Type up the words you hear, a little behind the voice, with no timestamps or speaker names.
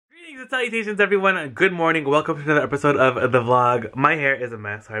and salutations everyone, good morning, welcome to another episode of the vlog. My hair is a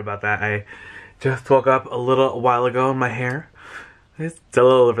mess, sorry about that. I just woke up a little while ago and my hair is still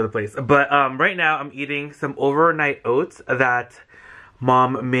all over the place. But right now I'm eating some overnight oats that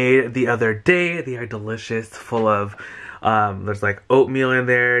mom made the other day. They are delicious, full of, there's like oatmeal in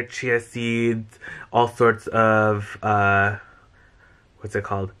there, chia seeds, all sorts of, what's it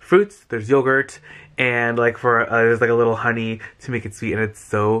called? Fruits, there's yogurt, and like there's like a little honey to make it sweet, and it's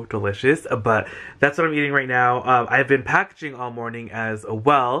so delicious. But that's what I'm eating right now. I've been packaging all morning as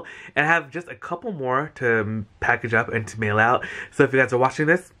well, and I have just a couple more to package up and to mail out. So if you guys are watching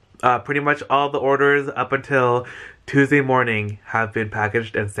this, pretty much all the orders up until Tuesday morning have been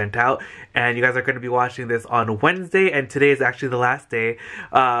packaged and sent out, and you guys are going to be watching this on Wednesday, and today is actually the last day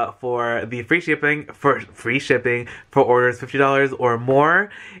for the free shipping for orders $50 or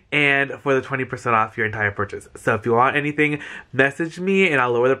more, and for the 20% off your entire purchase. So if you want anything, message me and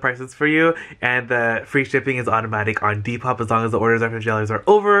I'll lower the prices for you, and the free shipping is automatic on Depop as long as the orders after $50 are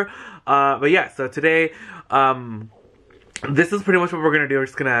over. But yeah, so today this is pretty much what we're going to do. We're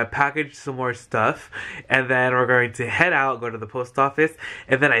just going to package some more stuff, and then we're going to head out, go to the post office,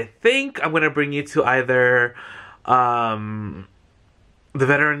 and then I think I'm going to bring you to either the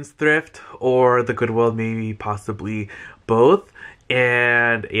Veterans Thrift or the Goodwill, maybe possibly both.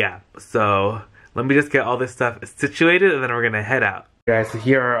 And yeah, so let me just get all this stuff situated and then we're going to head out. Guys, so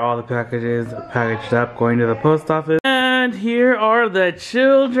here are all the packages packaged up, going to the post office. And here are the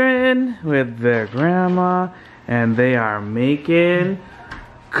children with their grandma. And they are making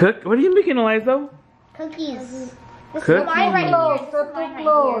what are you making, Eliza? Cookies. Cookies. Mine right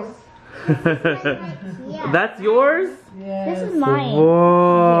here. That's yours? Yes. This is mine.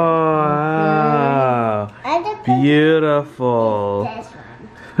 Wow. Beautiful.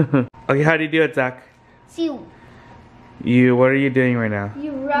 Okay, how do you do it, Zach? What are you doing right now?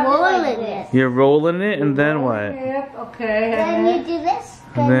 You rolling it. You're rolling it, and then what? Okay. Then you do this.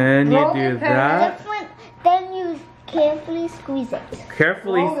 Then you do that. Then you carefully squeeze it.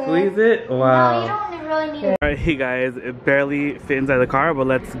 Carefully squeeze it? Wow. No, you don't really need it. Alright, hey guys, it barely fit inside the car, but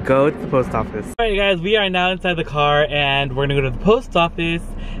let's go to the post office. Alright guys, we are now inside the car and we're gonna go to the post office,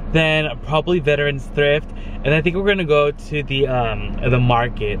 then probably Veterans Thrift, and I think we're gonna go to the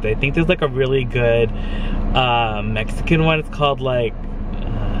market. I think there's like a really good Mexican one. It's called like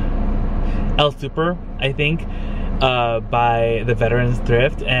El Super, I think. By the Veterans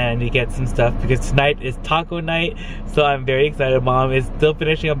Thrift, and you get some stuff because tonight is taco night, so I'm very excited. Mom is still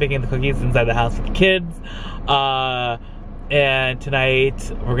finishing up making the cookies inside the house with the kids, and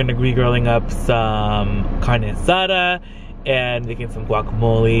tonight we're gonna be grilling up some carne asada and making some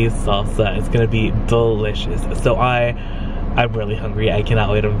guacamole, salsa. It's gonna be delicious. So I'm really hungry. I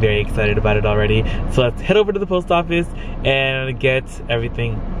cannot wait. I'm very excited about it already. So let's head over to the post office and get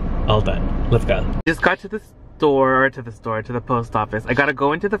everything all done. Let's go. Just got to the post office. I gotta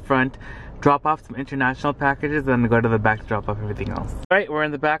go into the front, drop off some international packages, then go to the back to drop off everything else. Alright, we're in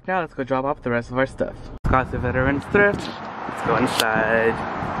the back now. Let's go drop off the rest of our stuff. Got the Veterans Thrift. Let's go inside.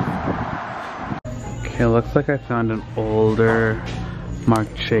 Okay, looks like I found an older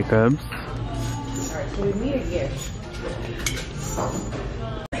Marc Jacobs. Alright, so we meet here.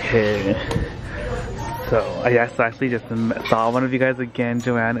 Okay. So, I actually just saw one of you guys again,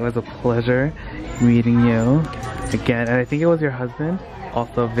 Joanne. It was a pleasure meeting you again, and I think it was your husband,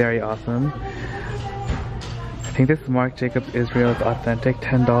 also very awesome. I think this is Marc Jacobs Israel. It's authentic,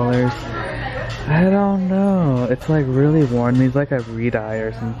 $10. I don't know, it's like really worn. Needs like a re-dye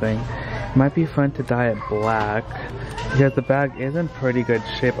or something. It might be fun to dye it black because the bag is in pretty good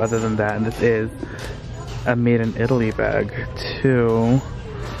shape other than that, and this is a made in Italy bag too.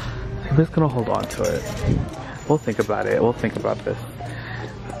 I'm just gonna hold on to it. We'll think about it. We'll think about this.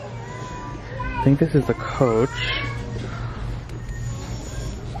 I think this is a Coach.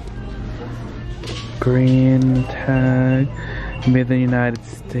 Green tag, made in the United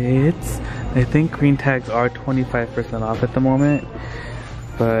States. I think green tags are 25% off at the moment,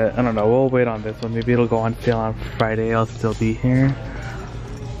 but I don't know. We'll wait on this one. Maybe it'll go on sale on Friday. I'll still be here.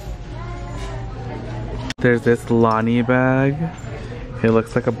 There's this Lonnie bag. It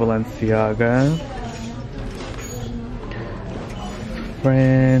looks like a Balenciaga.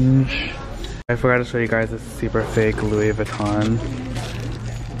 Fringe. I forgot to show you guys this super fake Louis Vuitton.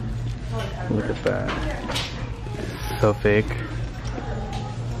 Look at that. So fake.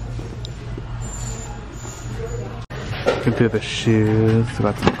 Look through the shoes. We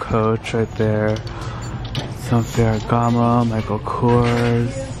got some Coach right there. Some Ferragamo, Michael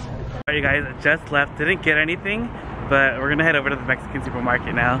Kors. Alright you guys, just left. Didn't get anything. but we're gonna head over to the Mexican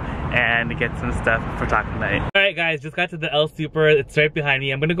supermarket now and get some stuff for taco night. Alright guys, just got to the El Super. It's right behind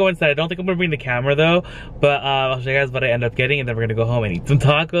me. I'm gonna go inside. I don't think I'm gonna bring the camera though, but I'll show you guys what I end up getting, and then we're gonna go home and eat some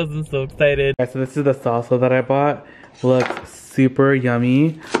tacos. I'm so excited. Alright, so this is the salsa that I bought. Looks super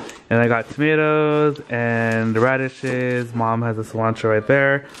yummy. And I got tomatoes and radishes. Mom has a cilantro right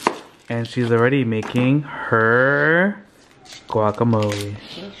there. And she's already making her guacamole.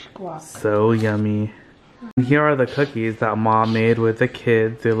 So yummy. And here are the cookies that Mom made with the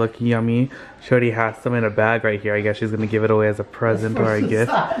kids. They look yummy. She already has some in a bag right here. I guess she's gonna give it away as a present or a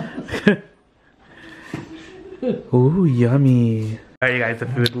gift. Ooh, yummy. Alright, you guys, the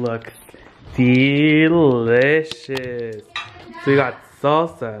food looks delicious. So we got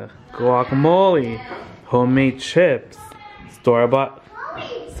salsa, guacamole, homemade chips, store-bought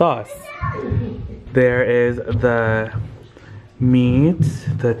sauce. There is the meat,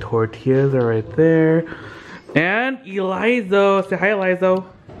 the tortillas are right there. And Elizo, say hi Elizo.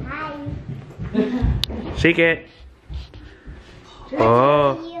 Hi. Shake it.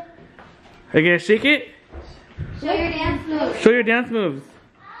 Oh. Are you gonna shake it? Show your dance moves. Show your dance moves.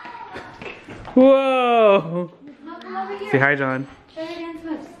 Whoa. Come over here. Say hi, John. Show your dance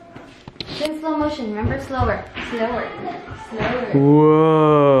moves. Do in slow motion. Remember, slower. Slower. Slower.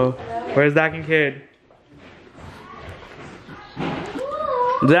 Whoa. Where's Zach and Kid?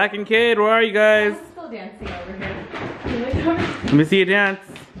 Zach and Kid, where are you guys? Still dancing over here. Let me see you dance.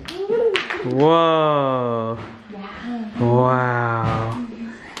 Whoa. Wow.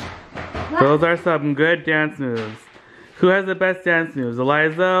 Those are some good dance moves. Who has the best dance moves?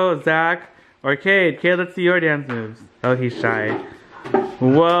 Elizo, Zach, or Cade? Cade, let's see your dance moves. Oh, he's shy.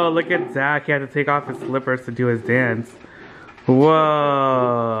 Whoa, look at Zach. He had to take off his slippers to do his dance.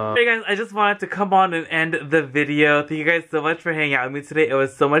 Whoa. Hey guys, I just wanted to come on and end the video. Thank you guys so much for hanging out with me today. It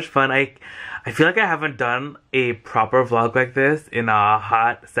was so much fun. I feel like I haven't done a proper vlog like this in a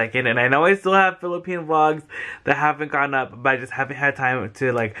hot second. And I know I still have Philippine vlogs that haven't gone up, but I just haven't had time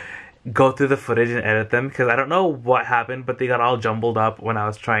to like go through the footage and edit them, because I don't know what happened, but they got all jumbled up when I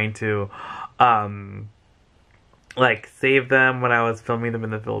was trying to like save them when I was filming them in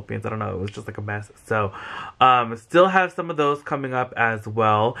the Philippines. I don't know, it was just like a mess. So still have some of those coming up as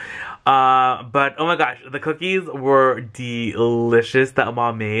well. But oh my gosh, the cookies were delicious that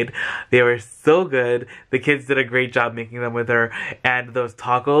Mom made. They were so good. The kids did a great job making them with her, and those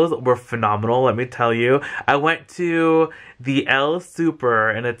tacos were phenomenal, let me tell you. I went to the El Super,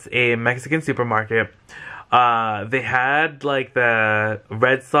 and it's a Mexican supermarket. They had like the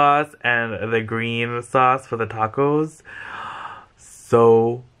red sauce and the green sauce for the tacos.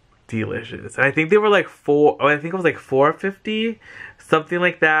 So delicious. And I think they were like I think it was like $4.50, something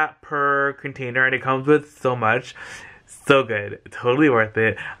like that per container, and it comes with so much. So good. Totally worth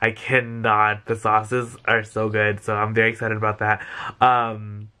it. I cannot. The sauces are so good, so I'm very excited about that.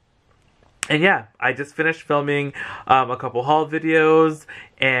 And yeah, I just finished filming a couple haul videos,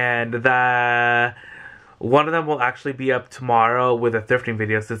 and one of them will actually be up tomorrow with a thrifting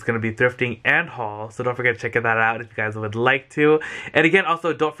video, so it's going to be thrifting and haul, so don't forget to check that out if you guys would like to. And again,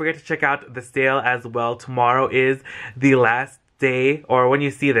 also don't forget to check out the sale as well. Tomorrow is the last day, or when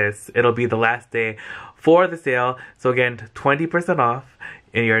you see this, it'll be the last day for the sale. So again, 20% off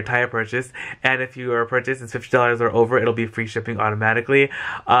in your entire purchase, and if your purchase is $50 or over, it'll be free shipping automatically.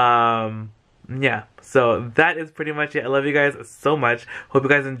 Yeah, so that is pretty much it. I love you guys so much. Hope you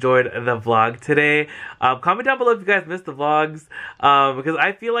guys enjoyed the vlog today. Comment down below if you guys missed the vlogs, because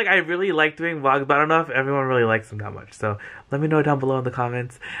I feel like I really like doing vlogs, but I don't know if everyone really likes them that much. So let me know down below in the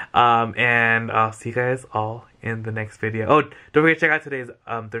comments, and I'll see you guys all in the next video. Oh, don't forget to check out today's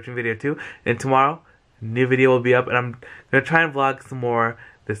thrifting video too, and tomorrow new video will be up, and I'm gonna try and vlog some more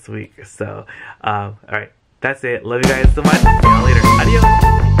this week. So alright, that's it. Love you guys so much. See y'all later.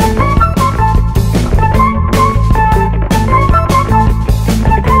 Adios.